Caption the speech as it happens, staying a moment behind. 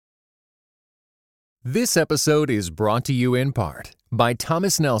This episode is brought to you in part by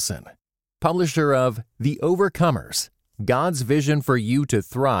Thomas Nelson, publisher of The Overcomers, God's Vision for You to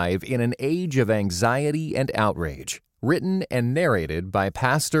Thrive in an Age of Anxiety and Outrage, written and narrated by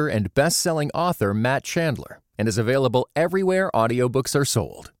pastor and best-selling author Matt Chandler, and is available everywhere audiobooks are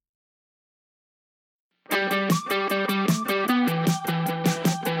sold.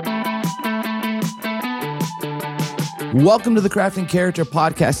 Welcome to the Crafting Character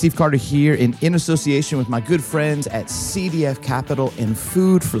Podcast. Steve Carter here in association with my good friends at CDF Capital and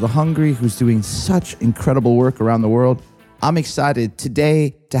Food for the Hungry, who's doing such incredible work around the world. I'm excited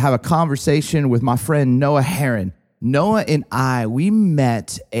today to have a conversation with my friend Noah Herron. Noah and I, we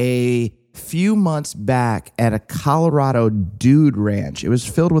met a few months back at a Colorado dude ranch. It was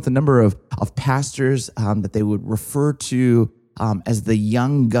filled with a number of pastors that they would refer to as the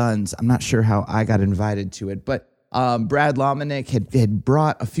Young Guns. I'm not sure how I got invited to it, but Brad Lomenick had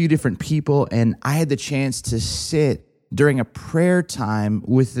brought a few different people, and I had the chance to sit during a prayer time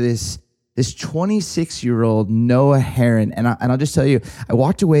with this 26-year-old Noah Herron. And I'll just tell you, I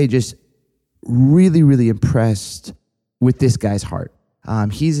walked away just really, really impressed with this guy's heart.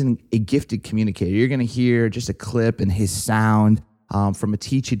 He's a gifted communicator. You're going to hear just a clip in his sound from a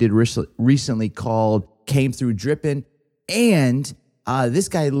teach he did recently called Came Through Drippin'. And this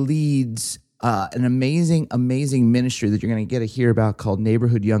guy leads an amazing ministry that you're going to get to hear about called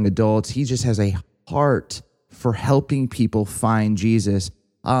Neighborhood Young Adults. He just has a heart for helping people find Jesus.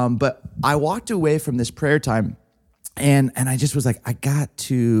 But I walked away from this prayer time and I just was like, I got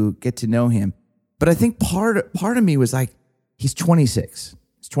to get to know him. But I think part of me was like, he's 26.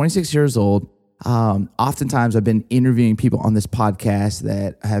 He's 26 years old. Oftentimes I've been interviewing people on this podcast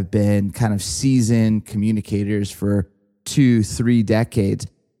that have been kind of seasoned communicators for 2-3 decades.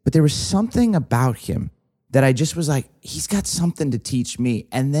 But there was something about him that I just was like, he's got something to teach me.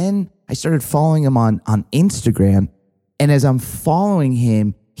 And then I started following him on Instagram. And as I'm following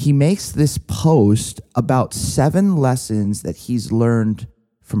him, he makes this post about 7 lessons that he's learned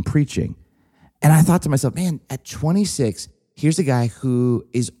from preaching. And I thought to myself, man, at 26, here's a guy who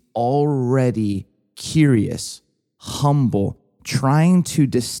is already curious, humble, trying to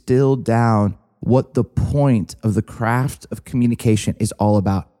distill down what the point of the craft of communication is all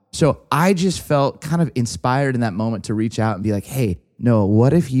about. So I just felt kind of inspired in that moment to reach out and be like, hey, Noah,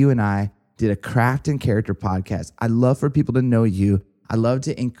 what if you and I did a Craft and Character podcast? I'd love for people to know you. I love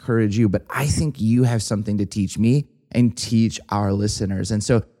to encourage you, but I think you have something to teach me and teach our listeners. And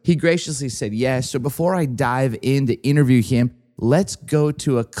so he graciously said yes. So before I dive in to interview him, let's go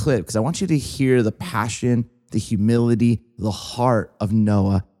to a clip because I want you to hear the passion, the humility, the heart of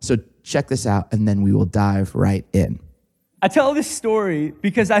Noah. So check this out, and then we will dive right in. I tell this story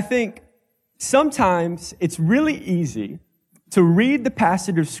because I think sometimes it's really easy to read the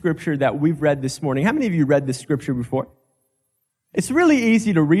passage of scripture that we've read this morning. How many of you read this scripture before? It's really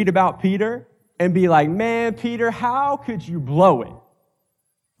easy to read about Peter and be like, man, Peter, how could you blow it?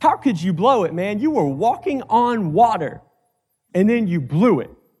 How could you blow it, man? You were walking on water and then you blew it.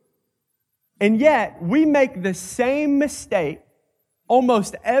 And yet we make the same mistake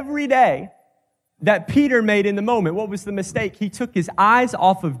almost every day that Peter made in the moment. What was the mistake? He took his eyes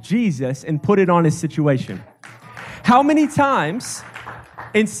off of Jesus and put it on his situation. How many times,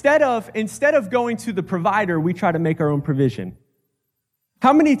 instead of going to the provider, we try to make our own provision?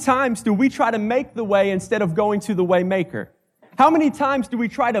 How many times do we try to make the way instead of going to the way maker? How many times do we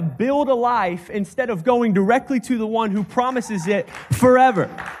try to build a life instead of going directly to the one who promises it forever?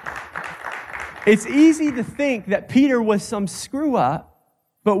 It's easy to think that Peter was some screw up,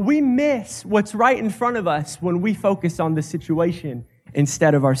 but we miss what's right in front of us when we focus on the situation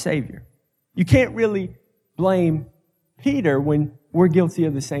instead of our Savior. You can't really blame Peter when we're guilty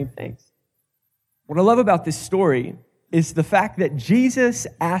of the same things. What I love about this story is the fact that Jesus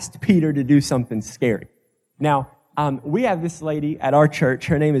asked Peter to do something scary. Now, we have this lady at our church.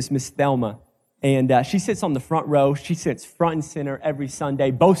 Her name is Miss Thelma, and she sits on the front row. She sits front and center every Sunday.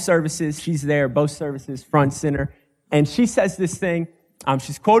 Both services, she's there. Both services, front and center. And she says this thing.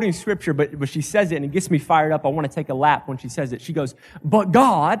 She's quoting scripture, but she says it and it gets me fired up. I want to take a lap when she says it. She goes, but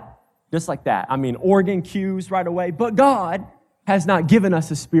God, just like that. I mean, organ cues right away. But God has not given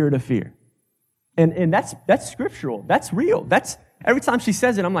us a spirit of fear. And that's scriptural. That's real. That's every time she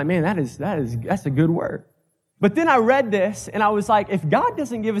says it, I'm like, man, that's a good word. But then I read this and I was like, if God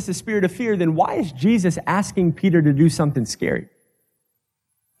doesn't give us a spirit of fear, then why is Jesus asking Peter to do something scary?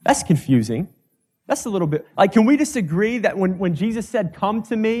 That's confusing. That's a little bit, like, can we disagree that when Jesus said, come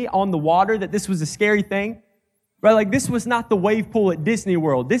to me on the water, that this was a scary thing? Right? Like, this was not the wave pool at Disney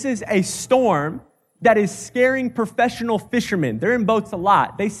World. This is a storm that is scaring professional fishermen. They're in boats a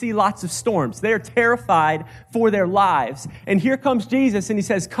lot. They see lots of storms. They're terrified for their lives. And here comes Jesus and he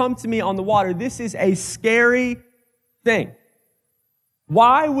says, come to me on the water. This is a scary thing.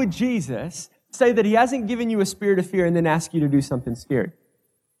 Why would Jesus say that he hasn't given you a spirit of fear and then ask you to do something scary?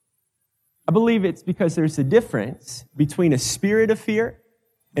 I believe it's because there's a difference between a spirit of fear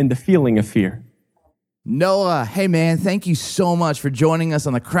and the feeling of fear. Noah, hey man, thank you so much for joining us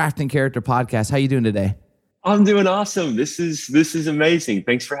on the Crafting Character podcast. How you doing today? I'm doing awesome. This is amazing.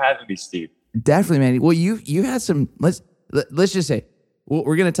 Thanks for having me, Steve. Definitely, man. Well, you had some. Let's just say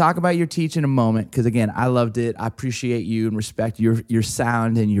we're going to talk about your teach in a moment because again, I loved it. I appreciate you and respect your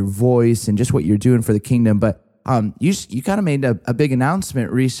sound and your voice and just what you're doing for the kingdom. But you kind of made a big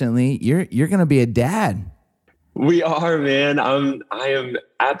announcement recently. You're going to be a dad. We are, man. I am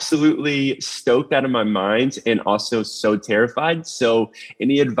absolutely stoked out of my mind and also so terrified. So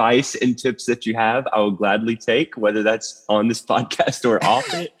any advice and tips that you have, I will gladly take, whether that's on this podcast or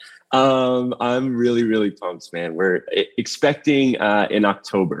off it. I'm really, really pumped, man. We're expecting in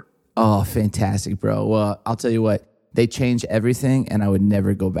October. Oh, fantastic, bro. Well, I'll tell you what, they changed everything and I would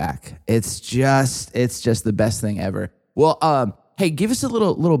never go back. It's just the best thing ever. Well, hey, give us a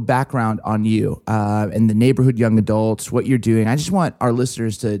little background on you and the Neighborhood Young Adults, what you're doing. I just want our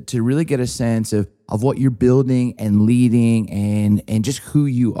listeners to really get a sense of what you're building and leading and just who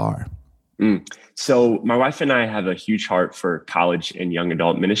you are. So my wife and I have a huge heart for college and young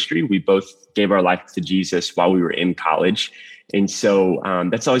adult ministry. We both gave our life to Jesus while we were in college. And so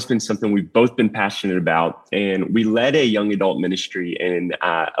that's always been something we've both been passionate about. And we led a young adult ministry in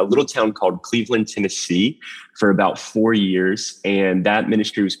a little town called Cleveland, Tennessee for about 4 years. And that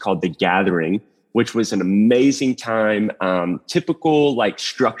ministry was called The Gathering, which was an amazing time. Typical like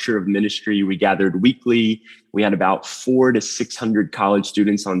structure of ministry. We gathered weekly. We had about 400 to 600 college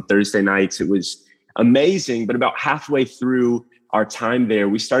students on Thursday nights. It was amazing. But about halfway through our time there,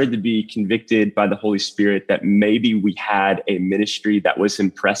 we started to be convicted by the Holy Spirit that maybe we had a ministry that was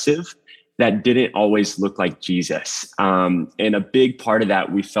impressive, that didn't always look like Jesus. And a big part of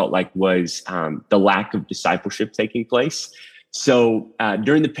that we felt like was the lack of discipleship taking place. So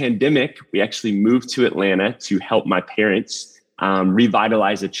during the pandemic, we actually moved to Atlanta to help my parents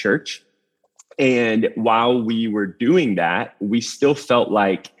revitalize a church. And while we were doing that, we still felt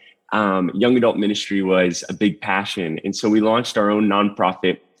like young adult ministry was a big passion. And so we launched our own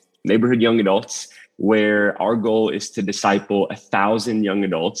nonprofit, Neighborhood Young Adults, where our goal is to disciple 1,000 young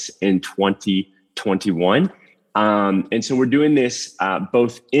adults in 2021. And so we're doing this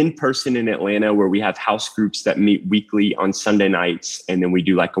both in person in Atlanta, where we have house groups that meet weekly on Sunday nights. And then we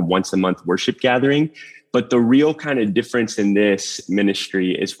do like a once a month worship gathering. But the real kind of difference in this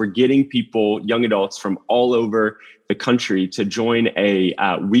ministry is we're getting people, young adults from all over the country to join a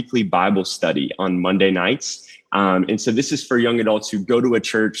weekly Bible study on Monday nights. And so this is for young adults who go to a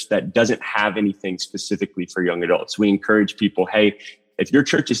church that doesn't have anything specifically for young adults. We encourage people, hey, if your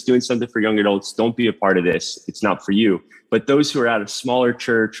church is doing something for young adults, don't be a part of this. It's not for you. But those who are at a smaller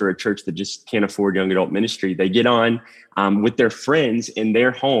church or a church that just can't afford young adult ministry, they get on with their friends in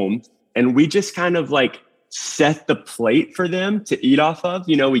their home. And we just kind of like set the plate for them to eat off of.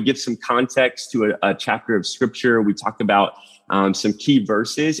 You know, we give some context to a chapter of scripture. We talk about some key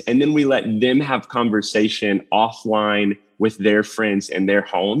verses, and then we let them have conversation offline with their friends in their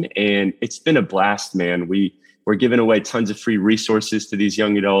home. And it's been a blast, man. We're giving away tons of free resources to these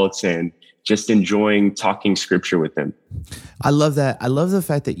young adults and just enjoying talking scripture with them. I love that. I love the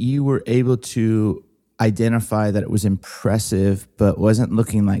fact that you were able to identify that it was impressive, but wasn't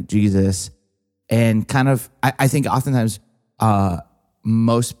looking like Jesus. And kind of, I think oftentimes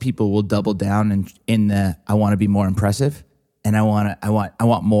most people will double down in the, I want to be more impressive and I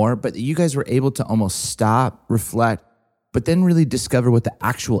want more. But you guys were able to almost stop, reflect, but then really discover what the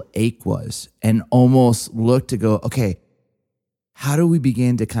actual ache was and almost look to go, okay, how do we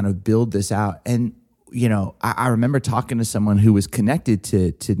begin to kind of build this out? And, you know, I remember talking to someone who was connected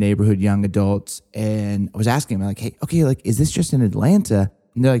to Neighborhood Young Adults, and I was asking them like, hey, okay, like, is this just in Atlanta?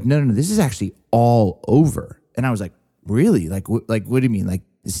 And they're like, no, this is actually all over. And I was like, really? Like, what do you mean? Like,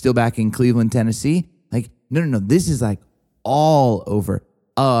 it's still back in Cleveland, Tennessee? Like, no, this is like all over.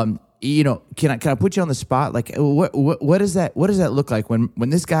 You know, can I put you on the spot? Like, what does that look like when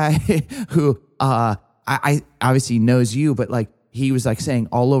this guy who I obviously knows you, but like he was like saying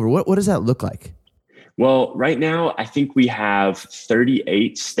all over, what does that look like? Well, right now, I think we have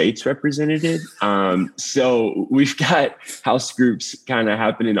 38 states represented. So we've got house groups kind of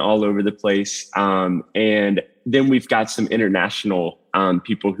happening all over the place. And then we've got some international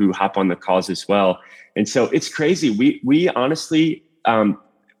people who hop on the calls as well. And so it's crazy. We honestly,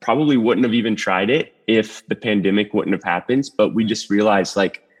 probably wouldn't have even tried it if the pandemic wouldn't have happened. But we just realized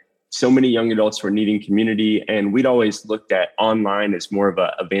like so many young adults were needing community, and we'd always looked at online as more of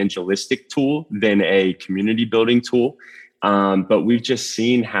a evangelistic tool than a community building tool. But we've just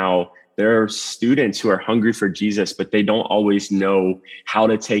seen how there are students who are hungry for Jesus, but they don't always know how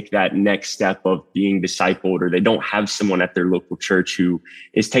to take that next step of being discipled, or they don't have someone at their local church who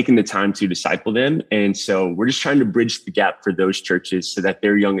is taking the time to disciple them. And so we're just trying to bridge the gap for those churches so that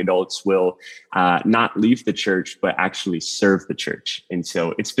their young adults will not leave the church, but actually serve the church. And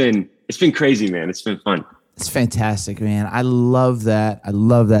so it's been crazy, man. It's been fun. It's fantastic, man. I love that. I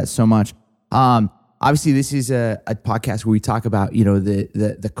love that so much. Obviously, this is a podcast where we talk about,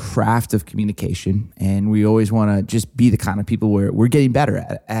 the craft of communication, and we always want to just be the kind of people where we're getting better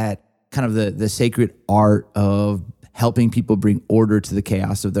at kind of the sacred art of helping people bring order to the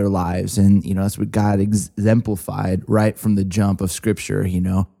chaos of their lives. And, that's what God exemplified right from the jump of Scripture.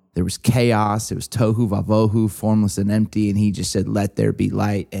 There was chaos, it was tohu vavohu, formless and empty, and he just said, "Let there be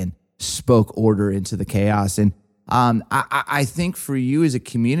light," and spoke order into the chaos. And I think for you as a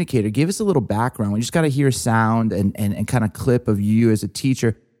communicator, give us a little background. We just got to hear a sound and kind of clip of you as a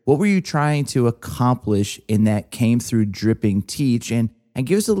teacher. What were you trying to accomplish in that Came Through Dripping Teach? And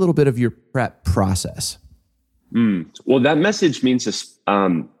give us a little bit of your prep process. Well, that message means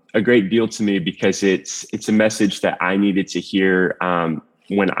a great deal to me because it's a message that I needed to hear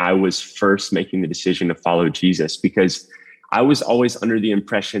when I was first making the decision to follow Jesus, because I was always under the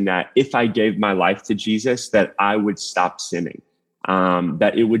impression that if I gave my life to Jesus, that I would stop sinning,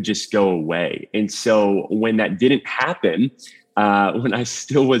 that it would just go away. And so when that didn't happen, when I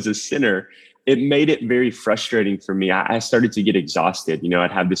still was a sinner, it made it very frustrating for me. I started to get exhausted.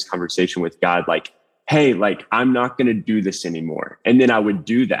 I'd have this conversation with God, like, hey, like, I'm not going to do this anymore. And then I would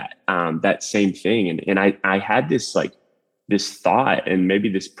do that same thing. And I had this thought and maybe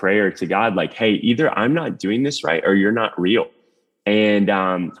this prayer to God, like, hey, either I'm not doing this right or you're not real. And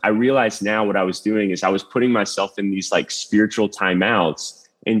I realized now what I was doing is I was putting myself in these like spiritual timeouts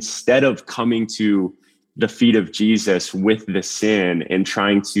instead of coming to the feet of Jesus with the sin and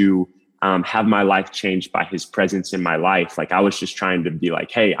trying to have my life changed by his presence in my life. Like I was just trying to be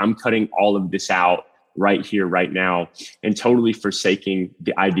like, hey, I'm cutting all of this out right here, right now, and totally forsaking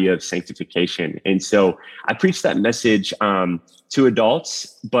the idea of sanctification. And so I preach that message to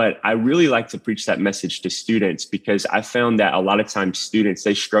adults, but I really like to preach that message to students because I found that a lot of times students,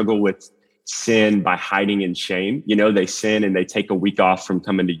 they struggle with sin by hiding in shame. They sin and they take a week off from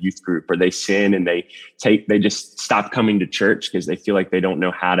coming to youth group, or they sin and they just stop coming to church because they feel like they don't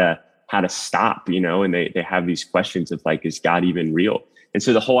know how to stop, and they have these questions of like, is God even real? And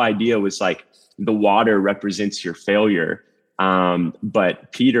so the whole idea was like, the water represents your failure.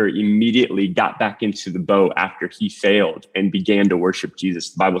 But Peter immediately got back into the boat after he failed and began to worship Jesus.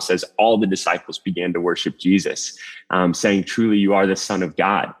 The Bible says all the disciples began to worship Jesus, saying, truly, you are the Son of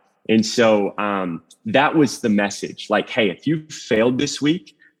God. And so that was the message. Like, hey, if you failed this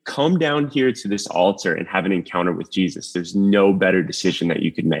week, come down here to this altar and have an encounter with Jesus. There's no better decision that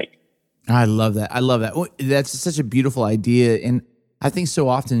you could make. I love that. That's such a beautiful idea. And I think so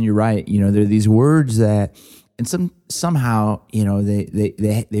often you're right. There are these words that, and somehow,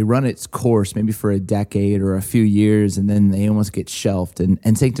 they run its course maybe for a decade or a few years, and then they almost get shelved.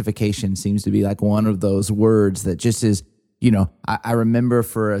 And sanctification seems to be like one of those words that just is, I remember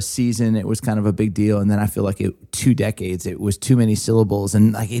for a season it was kind of a big deal, and then I feel like 2 decades it was too many syllables,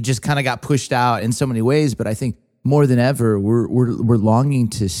 and like it just kind of got pushed out in so many ways. But I think more than ever, we're longing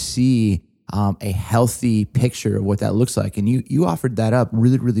to see a healthy picture of what that looks like. And you offered that up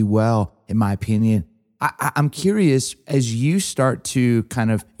really, really well, in my opinion. I'm curious, as you start to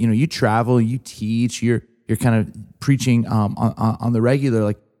kind of, you travel, you teach, you're kind of preaching on the regular,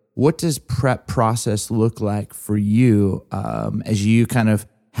 like what does prep process look like for you as you kind of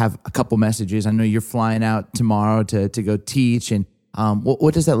have a couple messages? I know you're flying out tomorrow to go teach. And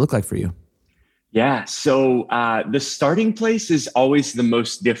what does that look like for you? Yeah. So the starting place is always the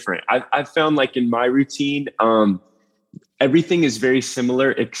most different. I've found like in my routine, everything is very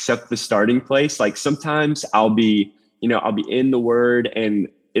similar except the starting place. Like sometimes I'll be in the word and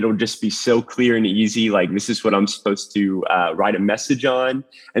it'll just be so clear and easy. Like this is what I'm supposed to write a message on.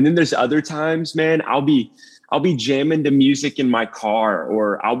 And then there's other times, man, I'll be jamming to music in my car,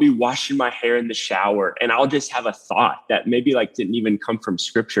 or I'll be washing my hair in the shower, and I'll just have a thought that maybe like didn't even come from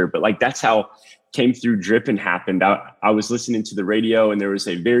scripture, but like that's how Came Through Dripping happened. I was listening to the radio and there was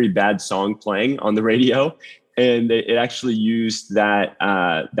a very bad song playing on the radio, and it actually used that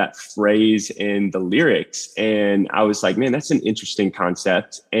phrase in the lyrics. And I was like, man, that's an interesting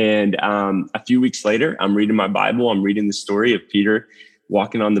concept. And a few weeks later, I'm reading my Bible. I'm reading the story of Peter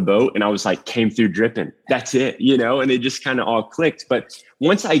walking on the boat, and I was like, came through dripping. That's it, and it just kind of all clicked. But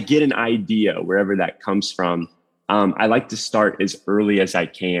once I get an idea, wherever that comes from, I like to start as early as I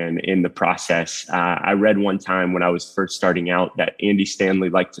can in the process. I read one time when I was first starting out that Andy Stanley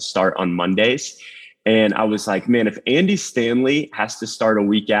liked to start on Mondays. And I was like, man, if Andy Stanley has to start a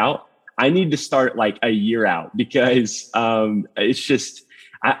week out, I need to start like a year out, because it's just,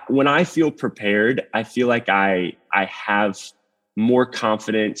 when I feel prepared, I feel like I have more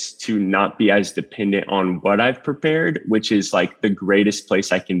confidence to not be as dependent on what I've prepared, which is like the greatest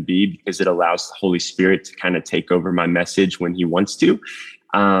place I can be, because it allows the Holy Spirit to kind of take over my message when he wants to.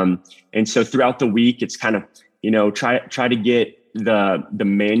 And so throughout the week, it's kind of, try to get the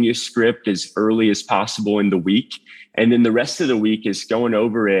manuscript as early as possible in the week. And then the rest of the week is going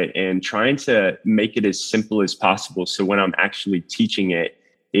over it and trying to make it as simple as possible. So when I'm actually teaching it,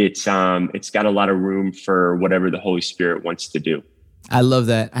 it's got a lot of room for whatever the Holy Spirit wants to do. I love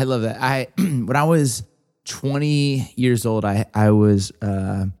that. When I was 20 years old, I was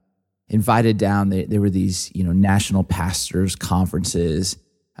invited down. There were these, national pastors conferences.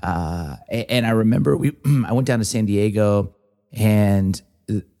 And I remember I went down to San Diego, and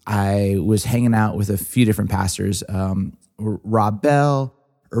I was hanging out with a few different pastors, Rob Bell,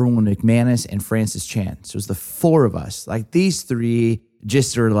 Erwin McManus, and Francis Chan. So it was the four of us. Like, these three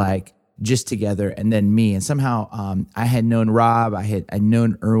just together, and then me. And somehow I had known Rob, I'd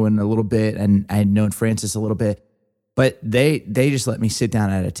known Erwin a little bit, and I had known Francis a little bit. But they just let me sit down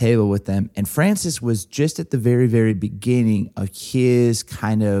at a table with them. And Francis was just at the very, very beginning of his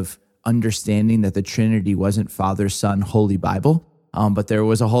kind of understanding that the Trinity wasn't Father, Son, Holy Bible, but there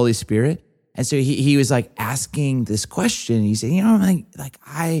was a Holy Spirit. And so he was like asking this question. He said, you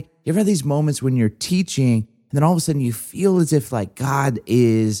ever have these moments when you're teaching, and then all of a sudden you feel as if like God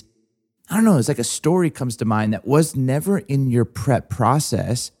is, I don't know, it's like a story comes to mind that was never in your prep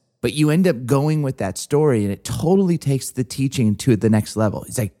process, but you end up going with that story, and it totally takes the teaching to the next level.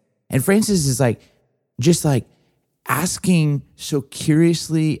 It's like, and Francis is like, just like asking so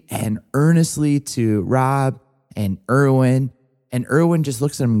curiously and earnestly to Rob and Erwin just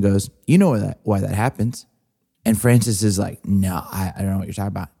looks at him and goes, you know why that happens? And Francis is like, no, I don't know what you're talking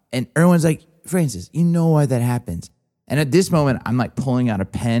about. And Erwin's like, Francis, you know why that happens? And at this moment, I'm like pulling out a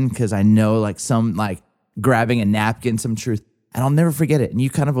pen, because I know like some like grabbing a napkin, some truth. And I'll never forget it. And you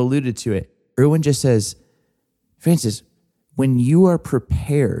kind of alluded to it. Erwin just says, Francis, when you are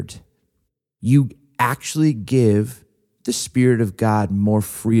prepared, you actually give the Spirit of God more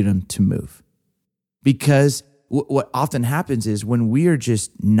freedom to move. Because what often happens is when we are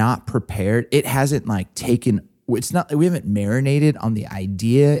just not prepared, it hasn't like taken, we haven't marinated on the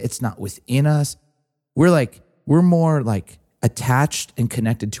idea. It's not within us. We're more like attached and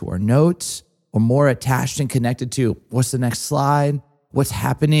connected to our notes, or more attached and connected to what's the next slide, what's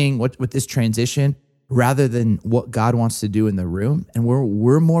happening, with this transition, rather than what God wants to do in the room. And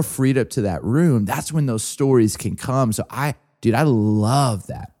we're more freed up to that room. That's when those stories can come. So I love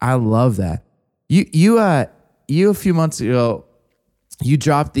that. I love that. You a few months ago, you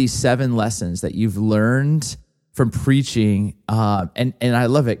dropped these 7 lessons that you've learned from preaching. And I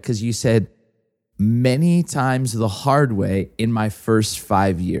love it, because you said, many times the hard way in my first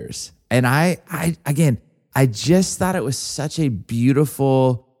 5 years. And I just thought it was such a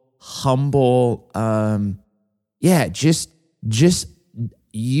beautiful, humble, just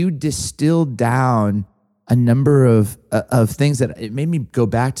you distilled down a number of things that it made me go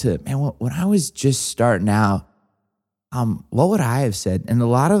back to, man, when I was just starting out, what would I have said? And a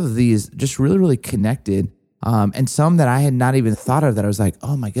lot of these just really, really connected, and some that I had not even thought of, that I was like,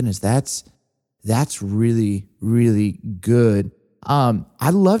 oh my goodness, that's really, really good.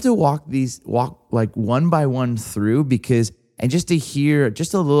 I'd love to walk like one by one through, and just to hear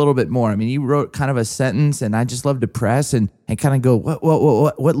just a little bit more. I mean, you wrote kind of a sentence, and I just love to press and kind of go,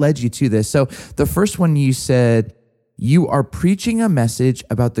 what led you to this? So the first one, you said, you are preaching a message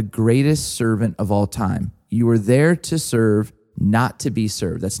about the greatest servant of all time. You are there to serve, not to be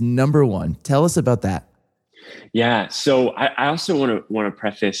served. That's number one. Tell us about that. Yeah. So I also want to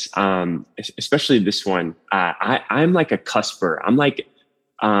preface, especially this one. I'm like a cusper. I'm like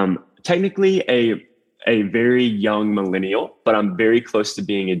technically a very young millennial, but I'm very close to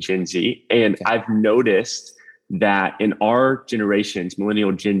being a Gen Z. And okay. I've noticed that in our generations,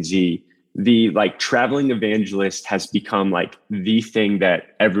 millennial, Gen Z, the like traveling evangelist has become like the thing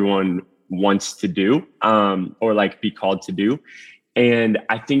that everyone wants to do, or like be called to do. And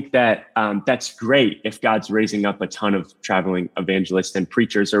I think that that's great if God's raising up a ton of traveling evangelists and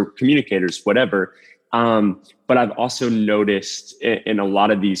preachers or communicators, whatever. But I've also noticed, and a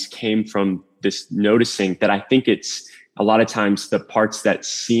lot of these came from this noticing, that I think it's a lot of times the parts that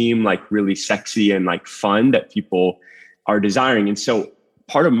seem like really sexy and like fun that people are desiring. And so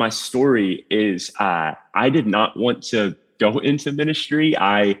part of my story is I did not want to go into ministry.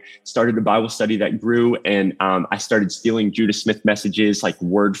 I started a Bible study that grew, and I started stealing Judah Smith messages like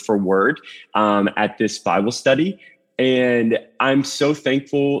word for word at this Bible study. And I'm so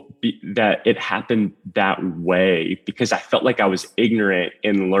thankful that it happened that way, because I felt like I was ignorant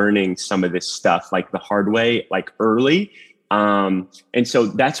in learning some of this stuff like the hard way, like early. And so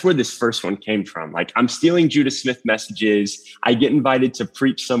that's where this first one came from. Like, I'm stealing Judah Smith messages. I get invited to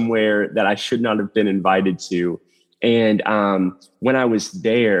preach somewhere that I should not have been invited to. And when I was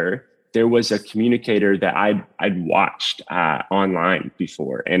there was a communicator that I'd watched online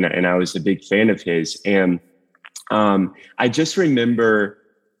before, and I was a big fan of his. And I just remember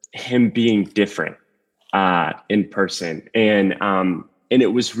him being different in person, and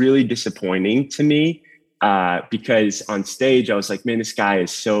it was really disappointing to me because on stage I was like, man, this guy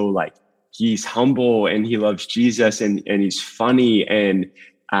is so like, he's humble and he loves Jesus and he's funny, and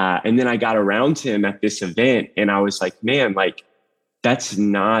then I got around him at this event, and I was like, man, like that's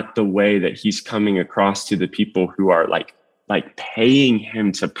not the way that he's coming across to the people who are like paying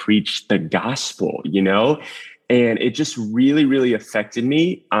him to preach the gospel, you know? And it just really, really affected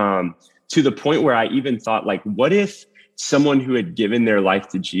me to the point where I even thought, like, what if someone who had given their life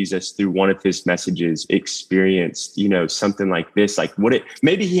to Jesus through one of his messages experienced, you know, something like this? Like,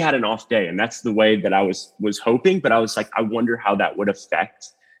 maybe he had an off day, and that's the way that I was hoping. But I was like, I wonder how that would affect,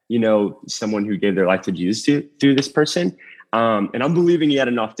 you know, someone who gave their life to Jesus through this person. And I'm believing he had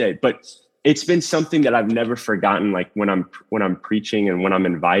an off day, but it's been something that I've never forgotten. Like when I'm preaching and when I'm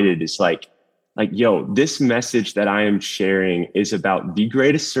invited, it's like, yo, this message that I am sharing is about the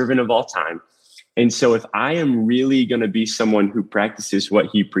greatest servant of all time. And so if I am really going to be someone who practices what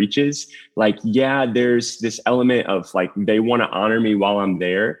he preaches, like, yeah, there's this element of like, they want to honor me while I'm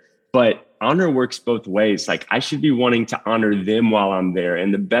there, but honor works both ways. Like, I should be wanting to honor them while I'm there.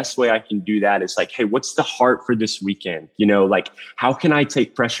 And the best way I can do that is like, hey, what's the heart for this weekend? You know, like, how can I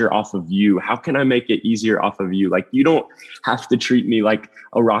take pressure off of you? How can I make it easier off of you? Like, you don't have to treat me like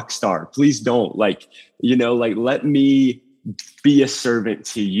a rock star. Please don't. Like, you know, like, let me be a servant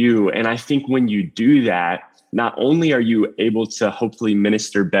to you. And I think when you do that, not only are you able to hopefully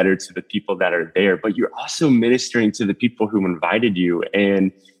minister better to the people that are there, but you're also ministering to the people who invited you.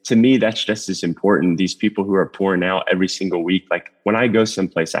 And to me, that's just as important. These people who are pouring out every single week, like when I go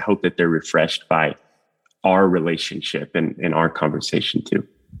someplace, I hope that they're refreshed by our relationship and our conversation too.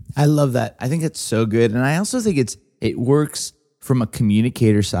 I love that. I think it's so good. And I also think it works from a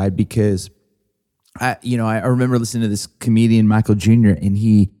communicator side, because I remember listening to this comedian, Michael Jr., and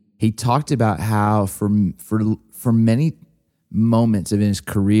he talked about how for many moments of his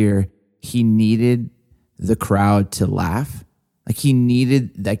career, he needed the crowd to laugh. Like, he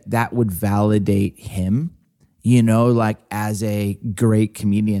needed, like, that would validate him, you know, like, as a great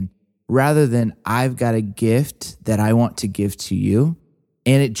comedian, rather than I've got a gift that I want to give to you.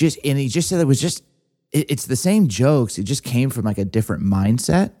 And he just said it's the same jokes. It just came from like a different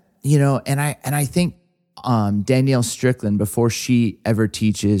mindset, you know. And I think Danielle Strickland, before she ever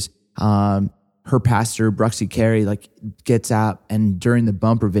teaches, her pastor, Bruxy Carey, like, gets out, and during the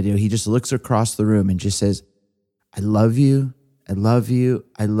bumper video, he just looks across the room and just says, I love you. I love you.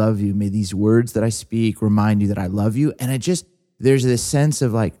 I love you. May these words that I speak remind you that I love you. And there's this sense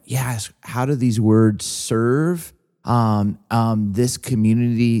of like, yes, how do these words serve this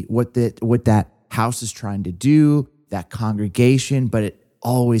community, what that house is trying to do, that congregation, but it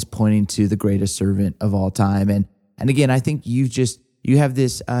always pointing to the greatest servant of all time. And again, I think you have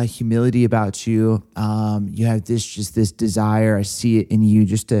this humility about you. You have this desire. I see it in you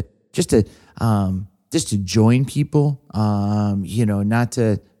just to join people, you know, not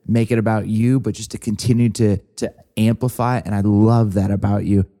to make it about you, but just to continue to amplify it. And I love that about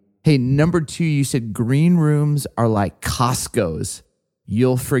you. Hey, number 2, you said green rooms are like Costco's.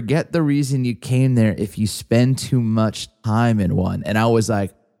 You'll forget the reason you came there if you spend too much time in one. And I was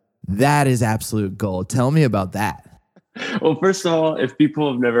like, that is absolute gold. Tell me about that. Well, first of all, if people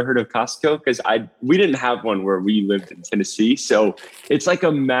have never heard of Costco, because we didn't have one where we lived in Tennessee. So it's like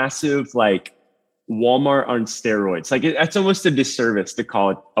a massive, like, Walmart on steroids. Like, that's almost a disservice to call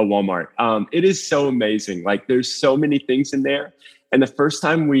it a Walmart. It is so amazing. Like, there's so many things in there. And the first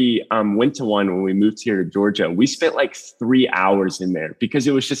time we went to one, when we moved here to Georgia, we spent like 3 hours in there, because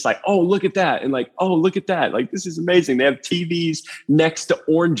it was just like, oh, look at that. And like, oh, look at that. Like, this is amazing. They have TVs next to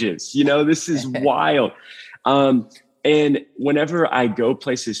oranges. You know, this is wild. And whenever I go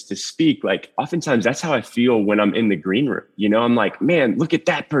places to speak, like oftentimes that's how I feel when I'm in the green room. I'm like, man, look at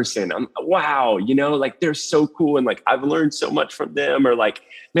that person. Wow, like they're so cool. And like, I've learned so much from them, or like,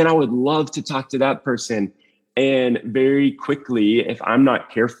 man, I would love to talk to that person. And very quickly, if I'm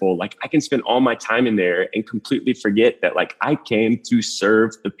not careful, like I can spend all my time in there and completely forget that like I came to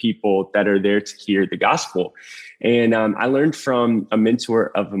serve the people that are there to hear the gospel. And I learned from a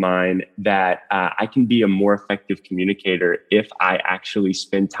mentor of mine that I can be a more effective communicator if I actually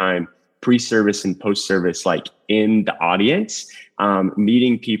spend time pre-service and post-service, like in the audience,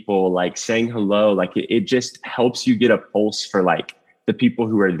 meeting people, like saying hello. Like it just helps you get a pulse for like the people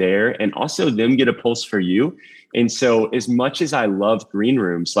who are there, and also them get a pulse for you. And so as much as I love green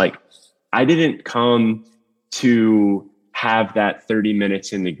rooms, like I didn't come to have that 30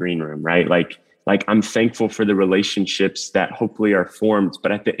 minutes in the green room, right? Like I'm thankful for the relationships that hopefully are formed.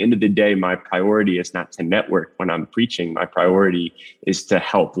 But at the end of the day, my priority is not to network when I'm preaching. My priority is to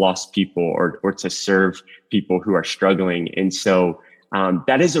help lost people or to serve people who are struggling. And so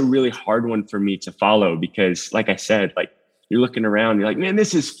that is a really hard one for me to follow, because like I said, like you're looking around, you're like, man,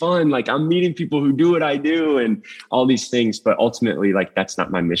 this is fun. Like I'm meeting people who do what I do and all these things. But ultimately, like that's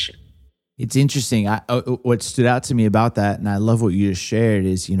not my mission. It's interesting. What stood out to me about that, and I love what you just shared,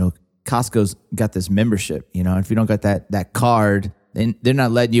 is, Costco's got this membership, if you don't got that card, then they're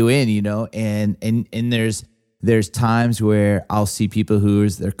not letting you in, and there's times where I'll see people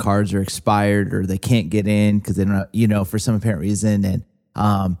their cards are expired or they can't get in because they don't, for some apparent reason.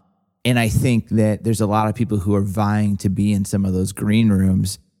 And I think that there's a lot of people who are vying to be in some of those green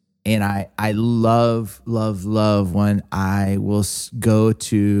rooms. And I love when I will go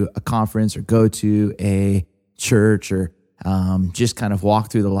to a conference or go to a church or just kind of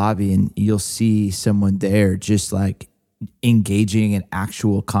walk through the lobby, and you'll see someone there just like engaging in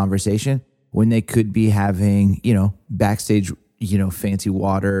actual conversation when they could be having, backstage, fancy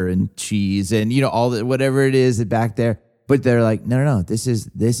water and cheese and, all the, whatever it is back there. But they're like, no, this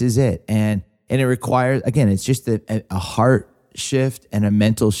is it. And it requires, again, it's just a heart shift and a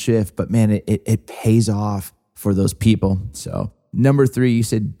mental shift, but man, it pays off for those people. So number 3, you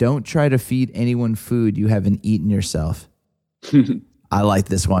said, don't try to feed anyone food you haven't eaten yourself. I like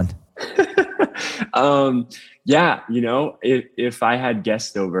this one. Yeah, if I had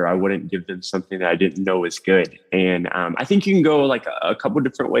guests over, I wouldn't give them something that I didn't know was good. And I think you can go like a couple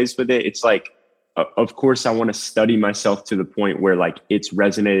different ways with it. It's like, of course, I want to study myself to the point where like it's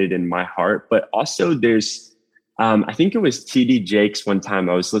resonated in my heart. But also there's, I think it was TD Jakes one time,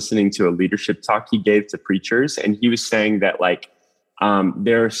 I was listening to a leadership talk he gave to preachers. And he was saying that like,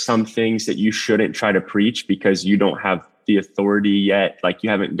 there are some things that you shouldn't try to preach because you don't have the authority yet. Like you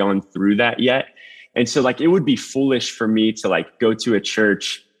haven't gone through that yet. And so like, it would be foolish for me to like go to a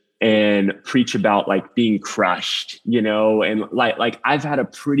church and preach about like being crushed, and like I've had a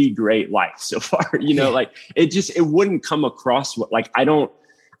pretty great life so far, like it wouldn't come across like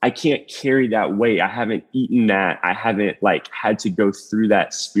I can't carry that weight. I haven't eaten that. I haven't like had to go through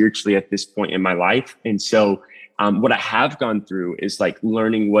that spiritually at this point in my life. And so what I have gone through is like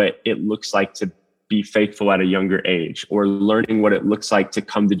learning what it looks like to be faithful at a younger age, or learning what it looks like to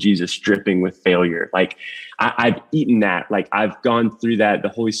come to Jesus dripping with failure. Like I've eaten that, like I've gone through that. The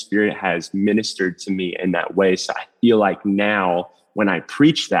Holy Spirit has ministered to me in that way. So I feel like now when I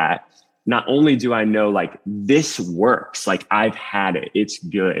preach that, not only do I know like this works, like I've had it, it's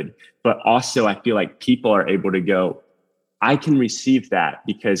good, but also I feel like people are able to go, I can receive that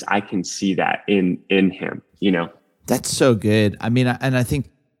because I can see that in him, That's so good. I mean, and I think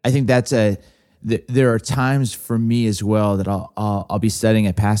that's there are times for me as well that I'll be studying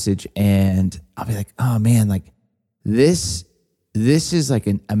a passage and I'll be like, oh man, like this is like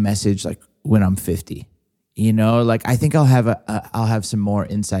a message like when I'm 50, like I think I'll have some more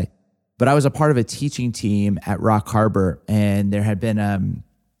insight. But I was a part of a teaching team at Rock Harbor, and there had been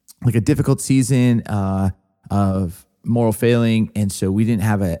like a difficult season of moral failing, and so we didn't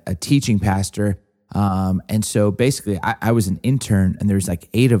have a teaching pastor. And so basically I was an intern, and there's like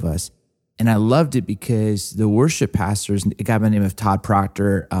 8 of us. And I loved it because the worship pastors, a guy by the name of Todd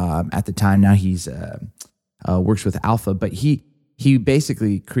Proctor, at the time, now he's works with Alpha, but he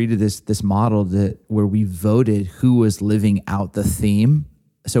basically created this model where we voted who was living out the theme.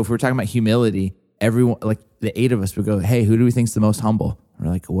 So if we're talking about humility, everyone, like the 8 of us would go, hey, who do we think's the most humble? We're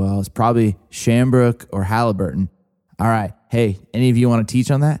like, well, it's probably Shamrock or Halliburton. All right, hey, any of you want to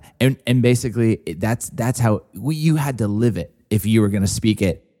teach on that? And basically that's how you had to live it if you were going to speak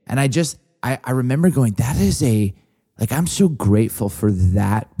it. And I remember going, that is I'm so grateful for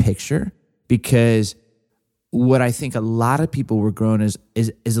that picture, because what I think a lot of people were grown is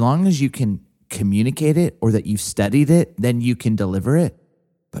as long as you can communicate it or that you've studied it, then you can deliver it.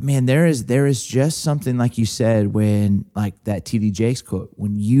 But man, there is just something, like you said, when, like that TD Jakes quote,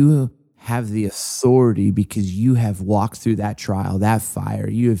 when you have the authority because you have walked through that trial, that fire,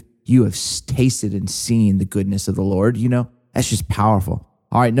 you have tasted and seen the goodness of the Lord, that's just powerful.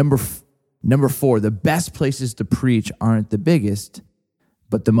 All right, number 4, the best places to preach aren't the biggest,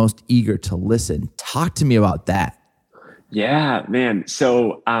 but the most eager to listen. Talk to me about that. Yeah, man.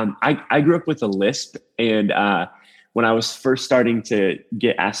 So I grew up with a lisp, and when I was first starting to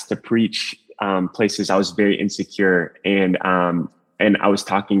get asked to preach places, I was very insecure, and I was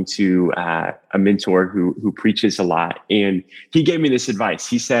talking to a mentor who preaches a lot, and he gave me this advice.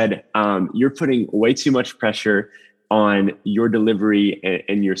 He said, "You're putting way too much pressure on your delivery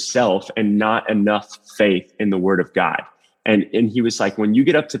and yourself, and not enough faith in the Word of God." And he was like, when you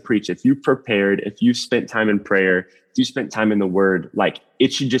get up to preach, if you prepared, if you spent time in prayer, if you spent time in the Word, like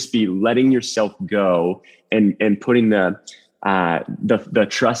it should just be letting yourself go and putting the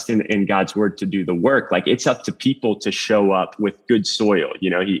trust in God's Word to do the work. Like it's up to people to show up with good soil.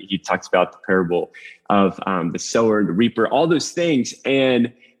 He talks about the parable of the sower and the reaper, all those things.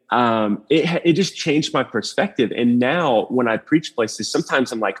 And it just changed my perspective. And now when I preach places,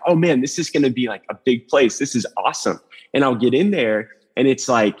 sometimes I'm like, oh man, this is going to be like a big place. This is awesome. And I'll get in there and it's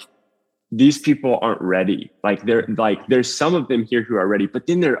like, these people aren't ready. There's some of them here who are ready, but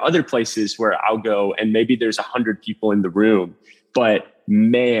then there are other places where I'll go and maybe there's 100 people in the room, but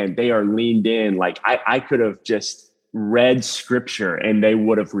man, they are leaned in. Like I could have just read scripture and they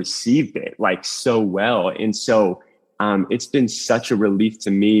would have received it like so well. And so it's been such a relief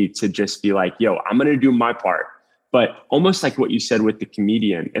to me to just be like, yo, I'm going to do my part. But almost like what you said with the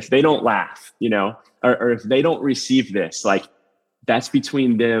comedian, if they don't laugh, or if they don't receive this, like that's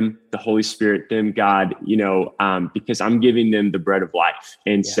between them, the Holy Spirit, them, God, because I'm giving them the bread of life.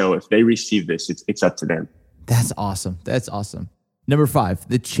 And so if they receive this, it's up to them. That's awesome. That's awesome. Number 5,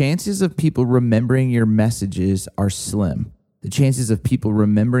 the chances of people remembering your messages are slim. The chances of people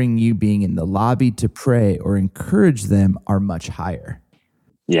remembering you being in the lobby to pray or encourage them are much higher.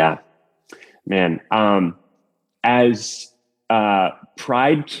 Yeah, man. As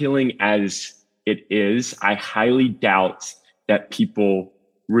pride killing as it is, I highly doubt that people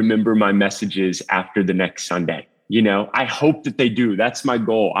remember my messages after the next Sunday. I hope that they do. That's my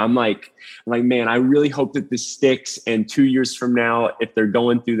goal. I'm like, man, I really hope that this sticks. And 2 years from now, if they're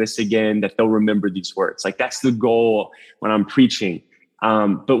going through this again, that they'll remember these words. Like that's the goal when I'm preaching.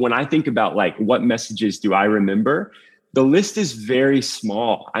 But when I think about like, what messages do I remember? The list is very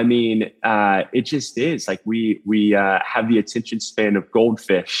small. I mean, it just is like we have the attention span of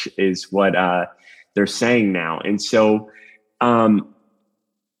goldfish is what they're saying now. And so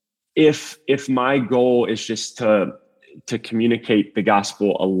if my goal is just to communicate the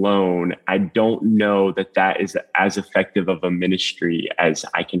gospel alone, I don't know that is as effective of a ministry as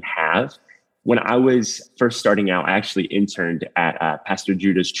I can have. When I was first starting out, I actually interned at Pastor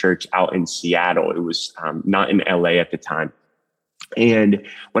Judah's church out in Seattle. It was not in LA at the time. And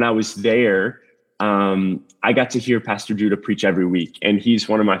when I was there, I got to hear Pastor Judah preach every week. And he's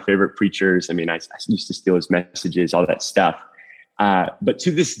one of my favorite preachers. I mean, I used to steal his messages, all that stuff. But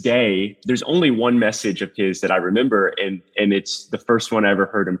to this day, there's only one message of his that I remember, and it's the first one I ever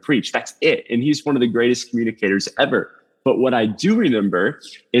heard him preach. That's it. And he's one of the greatest communicators ever. But what I do remember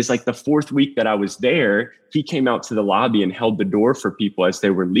is like the 4th week that I was there, he came out to the lobby and held the door for people as they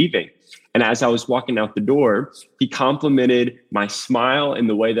were leaving. And as I was walking out the door, he complimented my smile and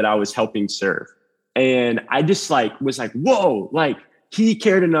the way that I was helping serve. And I just was like, whoa, like he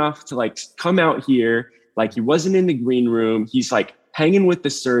cared enough to like come out here. Like he wasn't in the green room. He's like hanging with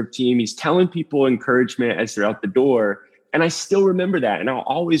the serve team. He's telling people encouragement as they're out the door. And I still remember that. And I'll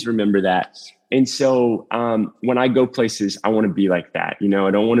always remember that. And so when I go places, I want to be like that. I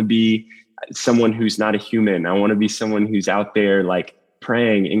don't want to be someone who's not a human. I want to be someone who's out there like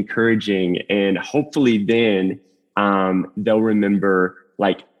praying, encouraging, and hopefully then they'll remember,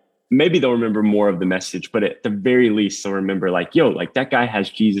 like maybe they'll remember more of the message, but at the very least they'll remember like, yo, like that guy has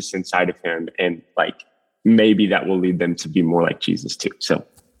Jesus inside of him. And like, maybe that will lead them to be more like Jesus too. So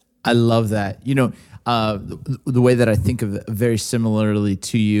I love that. The way that I think of it very similarly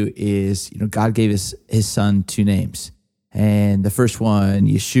to you is, God gave his son 2 names. And the first one,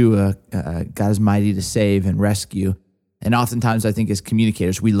 Yeshua, God is mighty to save and rescue. And oftentimes I think as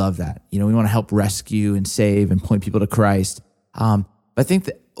communicators, we love that. We want to help rescue and save and point people to Christ. But I think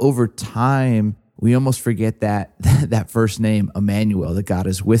that over time, we almost forget that first name, Emmanuel, that God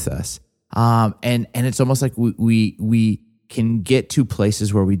is with us. And it's almost like we can get to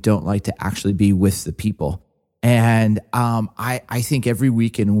places where we don't like to actually be with the people. And I think every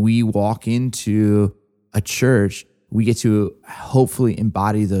weekend we walk into a church, we get to hopefully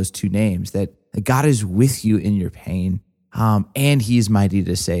embody those two names, that God is with you in your pain, and he's mighty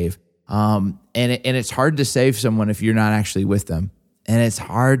to save. And it's hard to save someone if you're not actually with them. And it's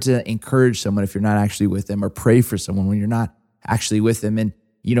hard to encourage someone if you're not actually with them, or pray for someone when you're not actually with them. And,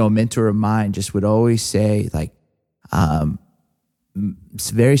 a mentor of mine just would always say, like, it's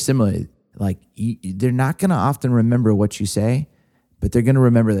very similar. Like, they're not going to often remember what you say, but they're going to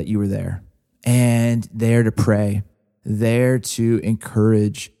remember that you were there, and there to pray, there to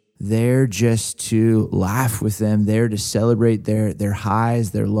encourage, there just to laugh with them, there to celebrate their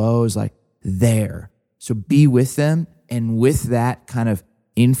highs, their lows, like there. So be with them, and with that kind of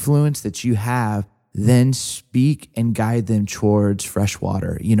influence that you have, then speak and guide them towards fresh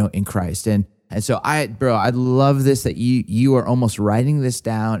water, in Christ. And so I love this, that you are almost writing this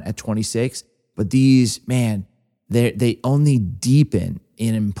down at 26, but these, man, they only deepen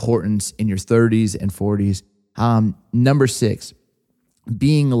in importance in your 30s and 40s. Number 6,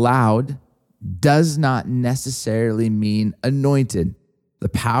 being loud does not necessarily mean anointed. The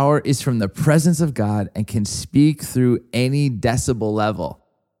power is from the presence of God and can speak through any decibel level.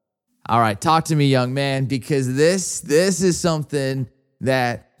 All right, talk to me, young man, because this is something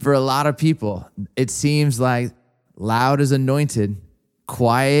that for a lot of people, it seems like loud is anointed,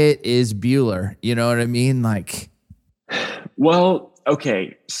 quiet is Bueller. You know what I mean? Like, well,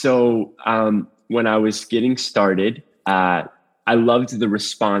 okay. So when I was getting started, I loved the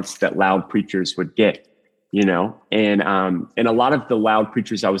response that loud preachers would get, and a lot of the loud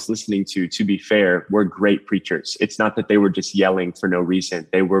preachers I was listening to be fair, were great preachers. It's not that they were just yelling for no reason.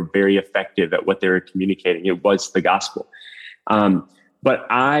 They were very effective at what they were communicating. It was the gospel. But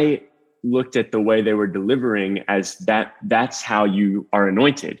I looked at the way they were delivering as that's how you are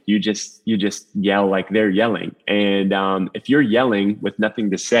anointed. You just yell like they're yelling. And if you're yelling with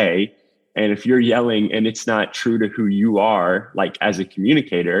nothing to say, and if you're yelling and it's not true to who you are, like as a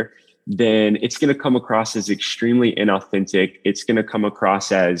communicator, then it's going to come across as extremely inauthentic. It's going to come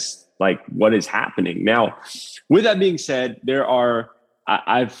across as like, what is happening? Now, with that being said,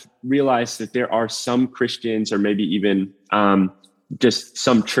 I've realized that there are some Christians, or maybe even just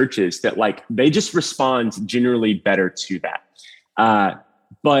some churches, that like, they just respond generally better to that.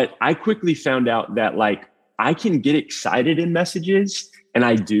 But I quickly found out that like, I can get excited in messages, and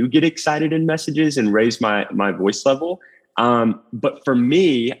I do get excited in messages and raise my voice level. But for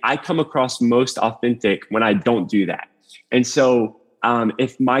me, I come across most authentic when I don't do that. And so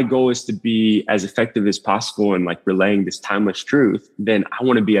if my goal is to be as effective as possible in like relaying this timeless truth, then I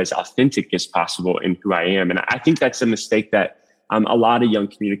want to be as authentic as possible in who I am. And I think that's a mistake that a lot of young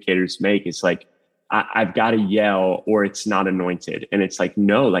communicators make. It's like, I've got to yell or it's not anointed. And it's like,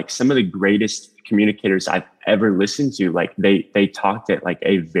 no, like some of the greatest communicators I've ever listened to, like they talked at like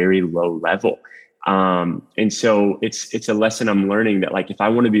a very low level. And so it's a lesson I'm learning, that like, if I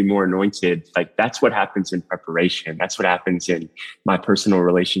want to be more anointed, like that's what happens in preparation. That's what happens in my personal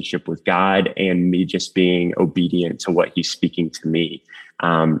relationship with God, and me just being obedient to what he's speaking to me.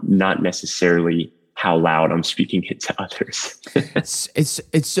 Not necessarily how loud I'm speaking it to others.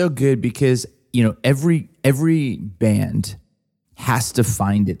 It's so good, because, every band has to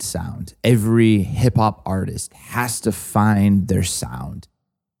find its sound. Every hip hop artist has to find their sound.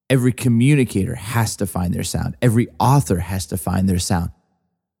 Every communicator has to find their sound. Every author has to find their sound.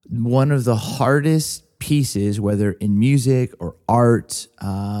 One of the hardest pieces, whether in music or art,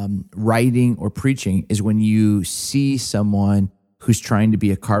 writing or preaching, is when you see someone who's trying to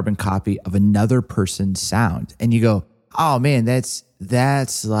be a carbon copy of another person's sound. And you go, oh man, that's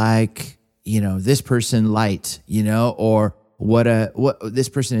like, this person light, or what this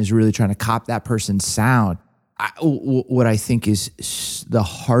person is really trying to cop that person's sound. What I think is the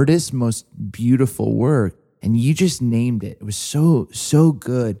hardest, most beautiful work, and you just named it, it was so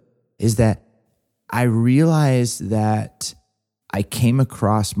good, is that I realized that I came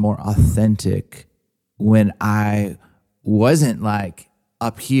across more authentic when I wasn't like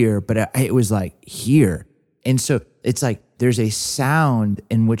up here, but it was like here. And so it's like there's a sound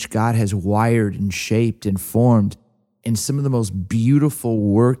in which God has wired and shaped and formed. And some of the most beautiful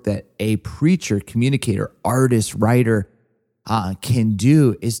work that a preacher, communicator, artist, writer can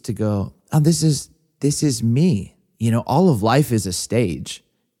do is to go, oh, this is me. All of life is a stage.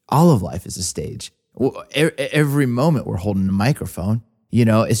 All of life is a stage. Every moment we're holding a microphone.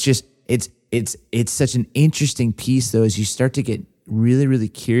 It's just, it's such an interesting piece, though, as you start to get really, really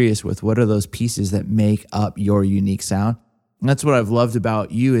curious with what are those pieces that make up your unique sound. And that's what I've loved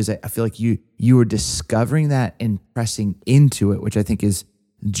about you, is I feel like you are discovering that and pressing into it, which I think is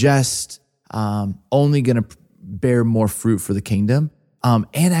just only going to bear more fruit for the kingdom. And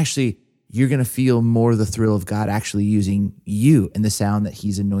actually, you're going to feel more the thrill of God actually using you and the sound that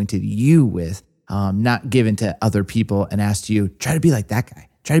he's anointed you with, not given to other people and asked you, try to be like that guy,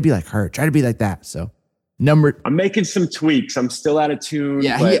 try to be like her, try to be like that. So I'm making some tweaks. I'm still out of tune,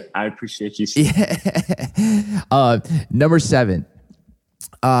 but I appreciate you. Number 7,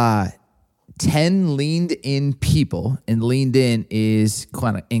 10 leaned in people, and leaned in is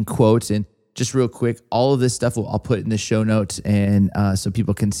kind of in quotes. And just real quick, all of this stuff I'll put in the show notes and so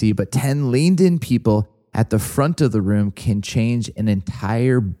people can see, but 10 leaned in people at the front of the room can change an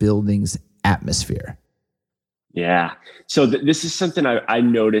entire building's atmosphere. Yeah. So this is something I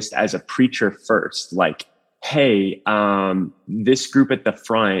noticed as a preacher first, like, hey, this group at the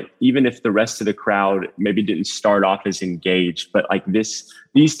front, even if the rest of the crowd maybe didn't start off as engaged, but like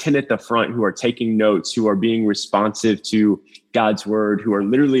these 10 at the front who are taking notes, who are being responsive to God's word, who are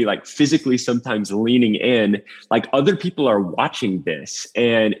literally like physically sometimes leaning in, like other people are watching this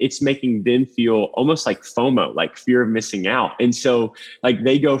and it's making them feel almost like FOMO, like fear of missing out. And so like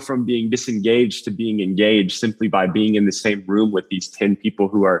they go from being disengaged to being engaged simply by being in the same room with these 10 people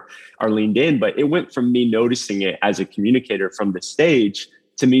who are leaned in. But it went from me noticing it as a communicator from the stage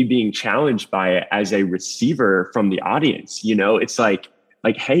to me being challenged by it as a receiver from the audience. You know, it's like,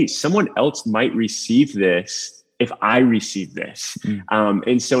 hey, someone else might receive this if I receive this.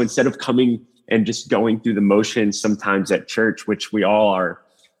 And so instead of coming and just going through the motions sometimes at church, which we all are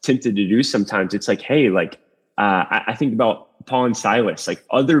tempted to do sometimes, it's like, hey, like I think about Paul and Silas, like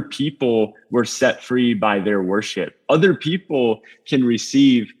other people were set free by their worship. Other people can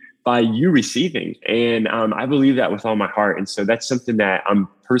receive by you receiving. And I believe that with all my heart. And so that's something that I'm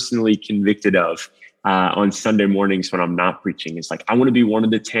personally convicted of on Sunday mornings when I'm not preaching. It's like, I want to be one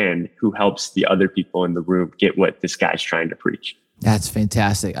of the 10 who helps the other people in the room get what this guy's trying to preach. That's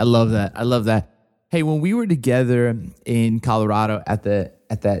fantastic. I love that. I love that. Hey, when we were together in Colorado at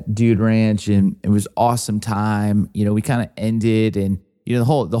that Dude Ranch, and it was awesome time, you know, we kind of ended, and you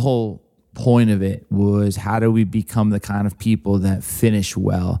know, the whole point of it was, how do we become the kind of people that finish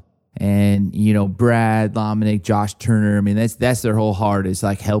well? And, you know, Brad, Lominick, Josh Turner, I mean, that's their whole heart, is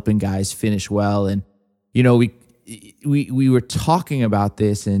like helping guys finish well. And, you know, we were talking about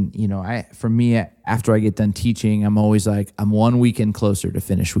this, and, you know, for me, after I get done teaching, I'm always like, I'm one weekend closer to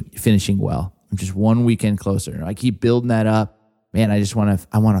finishing well. I'm just one weekend closer. I keep building that up. Man, I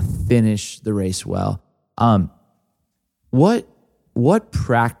want to finish the race well. What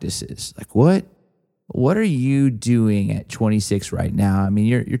practices, like what are you doing at 26 right now? I mean,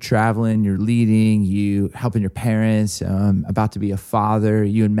 you're traveling, you're leading, you helping your parents, about to be a father.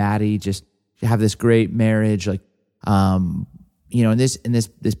 You and Maddie just have this great marriage. Like, you know, and this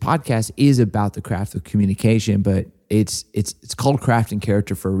podcast is about the craft of communication, but it's called Craft and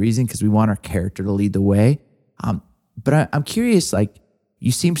Character for a reason, because we want our character to lead the way. But I'm curious, like,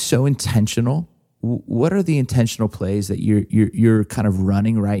 you seem so intentional. What are the intentional plays that you're kind of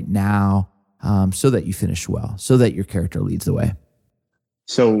running right now, so that you finish well, so that your character leads the way?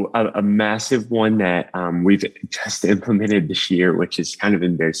 So a massive one that we've just implemented this year, which is kind of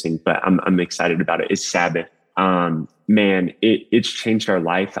embarrassing, but I'm excited about it, is Sabbath. Man, it's changed our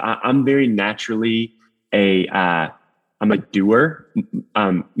life. I'm very naturally I'm a doer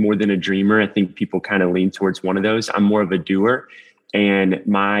more than a dreamer. I think people kind of lean towards one of those. I'm more of a doer. And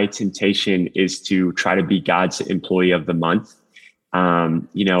my temptation is to try to be God's employee of the month.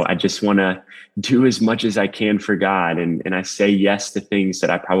 You know, I just want to do as much as I can for God. And I say yes to things that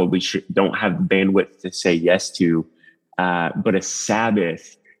I probably don't have the bandwidth to say yes to. But a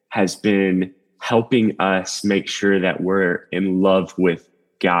Sabbath has been helping us make sure that we're in love with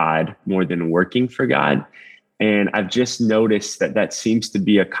God more than working for God. And I've just noticed that seems to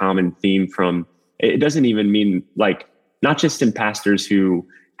be a common theme from, it doesn't even mean like, not just in pastors who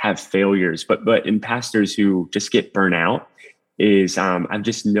have failures, but in pastors who just get burnt out. Is I've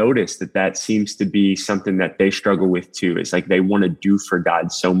just noticed that seems to be something that they struggle with too. It's like they want to do for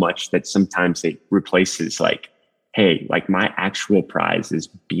God so much that sometimes it replaces like, hey, like my actual prize is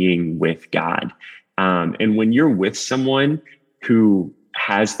being with God. And when you're with someone who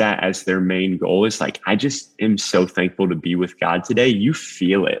has that as their main goal, is like, I just am so thankful to be with God today. You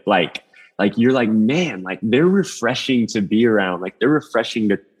feel it. Like you're like, man, like they're refreshing to be around. Like they're refreshing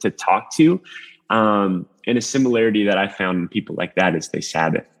to talk to. And a similarity that I found in people like that is they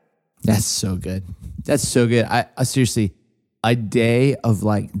Sabbath. That's so good. That's so good. I seriously, a day of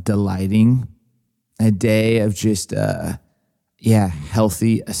like delighting, a day of just,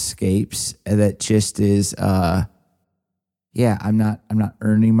 healthy escapes that just is, I'm not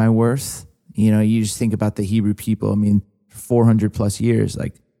earning my worth. You know, you just think about the Hebrew people. I mean, 400 plus years,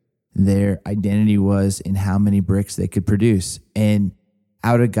 like their identity was in how many bricks they could produce. And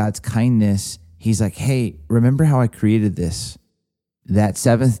out of God's kindness, he's like, hey, remember how I created this? That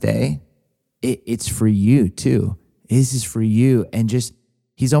seventh day, it's for you too. This is for you. And just,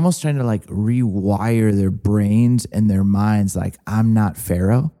 he's almost trying to like rewire their brains and their minds. Like, I'm not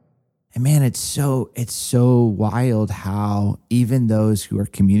Pharaoh. And man, it's so wild how even those who are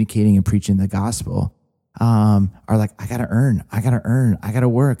communicating and preaching the gospel are like, I gotta earn, I gotta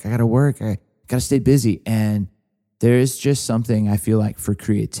work, I gotta stay busy. And there's just something I feel like for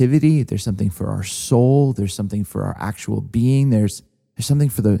creativity, there's something for our soul, there's something for our actual being, there's something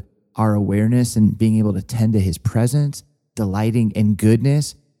for our awareness and being able to tend to his presence, delighting in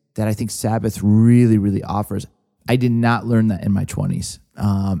goodness that I think Sabbath really, really offers. I did not learn that in my 20s.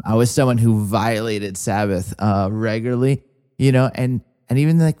 I was someone who violated Sabbath regularly, and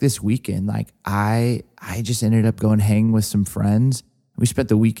even like this weekend, like I just ended up going hang with some friends. We spent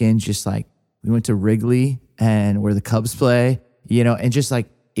the weekend just like, we went to Wrigley and where the Cubs play, and just like,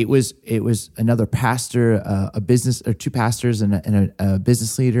 it was another pastor, a business, or two pastors and a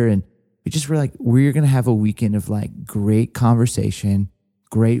business leader. And we just were like, we're going to have a weekend of like great conversation,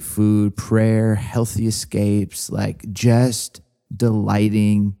 great food, prayer, healthy escapes, like just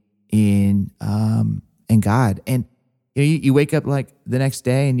delighting in God. And you wake up like the next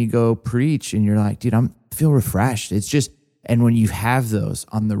day and you go preach and you're like, dude, I feel refreshed. It's just, and when you have those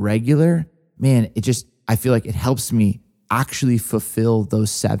on the regular, man, I feel like it helps me actually fulfill those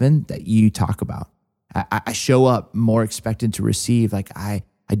 7 that you talk about. I show up more expectant to receive. Like I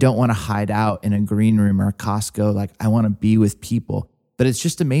don't want to hide out in a green room or a Costco. Like I want to be with people. But it's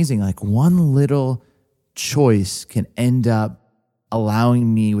just amazing. Like one little choice can end up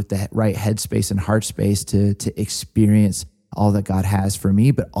allowing me with the right headspace and heart space to experience all that God has for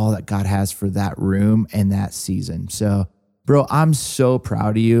me, but all that God has for that room and that season. So, bro, I'm so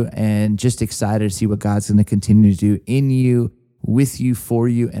proud of you and just excited to see what God's going to continue to do in you, with you, for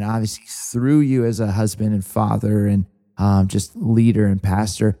you, and obviously through you as a husband and father and just leader and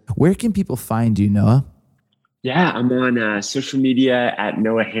pastor. Where can people find you, Noah? Yeah, I'm on social media at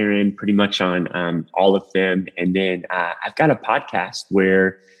Noah Heron, pretty much on all of them. And then I've got a podcast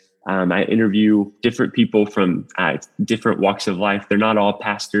where I interview different people from different walks of life. They're not all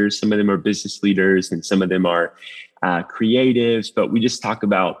pastors. Some of them are business leaders and some of them are creatives, but we just talk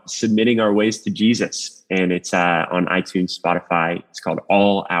about submitting our ways to Jesus. And it's on iTunes, Spotify. It's called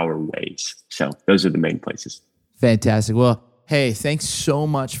All Our Ways. So those are the main places. Fantastic. Well, hey, thanks so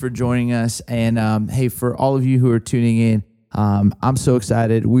much for joining us. And hey, for all of you who are tuning in, I'm so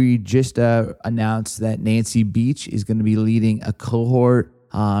excited. We just announced that Nancy Beach is going to be leading a cohort.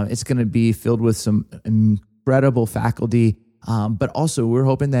 It's going to be filled with some incredible faculty. But also, we're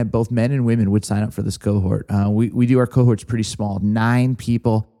hoping that both men and women would sign up for this cohort. We do our cohorts pretty small, 9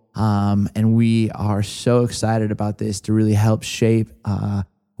 people. And we are so excited about this to really help shape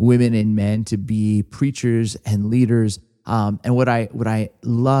women and men to be preachers and leaders. And what I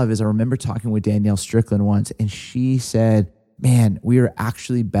love is I remember talking with Danielle Strickland once, and she said, man, we are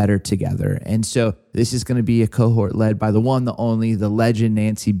actually better together. And so this is going to be a cohort led by the one, the only, the legend,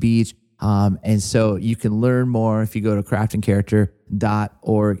 Nancy Beach. And so you can learn more if you go to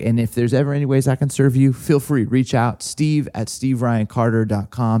craftingcharacter.org. And if there's ever any ways I can serve you, feel free, reach out,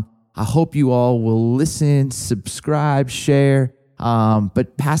 steve@steveryancarter.com. I hope you all will listen, subscribe, share,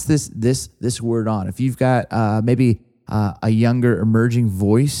 but pass this word on. If you've got maybe a younger emerging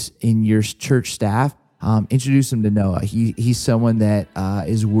voice in your church staff, introduce him to Noah. He's someone that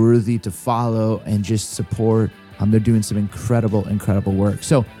is worthy to follow and just support. They're doing some incredible work.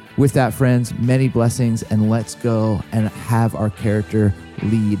 So with that, friends, many blessings, and let's go and have our character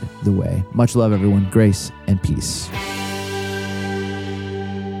lead the way. Much love, everyone. Grace and peace.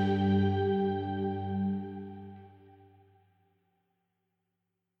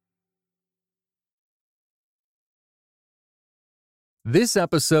 This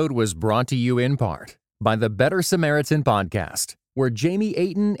episode was brought to you in part by the Better Samaritan podcast, where Jamie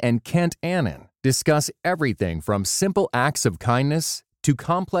Ayton and Kent Annan discuss everything from simple acts of kindness to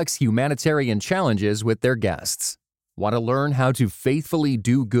complex humanitarian challenges with their guests. Want to learn how to faithfully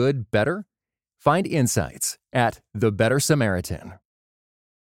do good better? Find insights at The Better Samaritan.